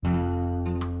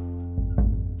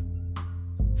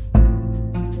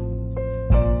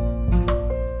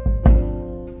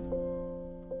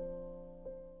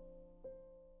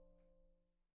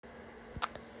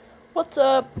What's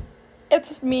up?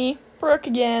 It's me, Brooke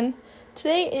again.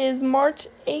 Today is March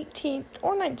 18th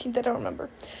or 19th, I don't remember.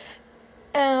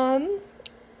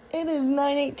 It is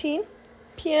 9:18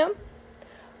 p.m.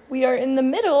 We are in the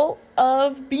middle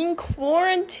of being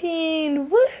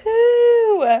quarantined.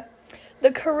 Woohoo!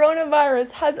 The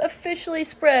coronavirus has officially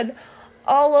spread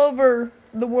all over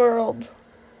the world.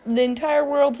 The entire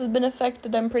world has been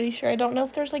affected, I'm pretty sure. I don't know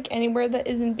if there's anywhere that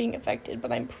isn't being affected,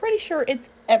 but I'm pretty sure it's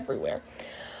everywhere.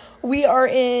 We are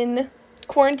in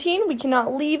quarantine. We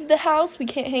cannot leave the house. We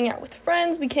can't hang out with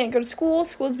friends. We can't go to school.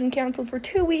 School's been canceled for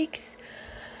 2 weeks.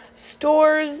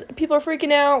 Stores, people are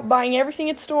freaking out, buying everything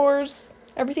at stores.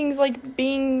 Everything's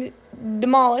being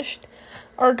demolished.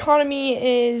 Our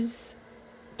economy is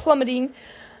plummeting.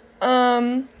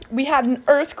 We had an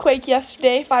earthquake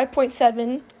yesterday,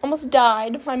 5.7. Almost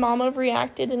died. My mom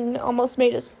overreacted and almost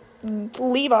made us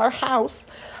leave our house.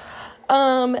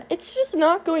 It's just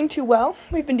not going too well.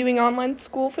 We've been doing online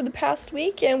school for the past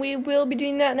week, and we will be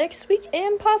doing that next week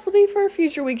and possibly for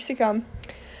future weeks to come.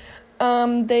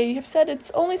 They have said it's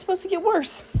only supposed to get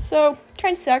worse, so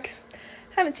kind of sucks.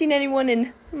 Haven't seen anyone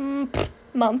in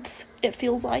months, it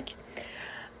feels like.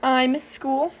 I miss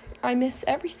school. I miss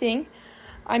everything.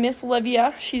 I miss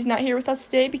Olivia. She's not here with us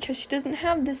today because she doesn't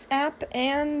have this app,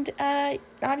 and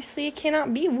obviously I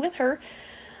cannot be with her.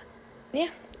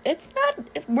 Yeah,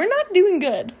 we're not doing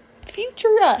good.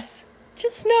 Future us.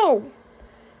 Just know.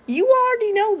 You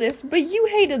already know this, but you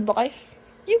hated life.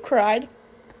 You cried.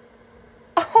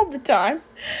 All the time.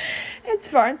 It's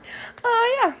fine.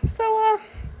 So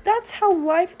that's how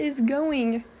life is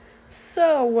going.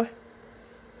 So,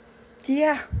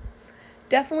 yeah.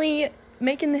 Definitely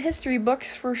making the history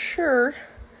books for sure.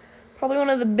 Probably one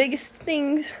of the biggest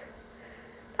things.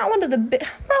 Not one of the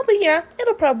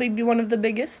it'll probably be one of the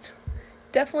biggest.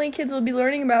 Definitely kids will be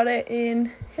learning about it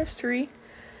in history.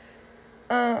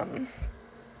 Cannot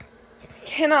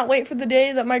wait for the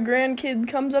day that my grandkid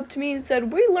comes up to me and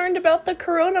said, "We learned about the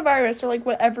coronavirus," or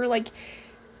whatever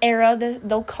era that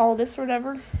they'll call this or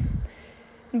whatever.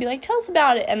 And be like, "Tell us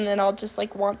about it." And then I'll just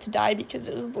want to die because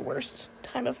it was the worst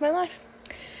time of my life.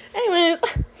 Anyways,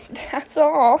 that's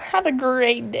all. Have a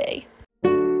great day.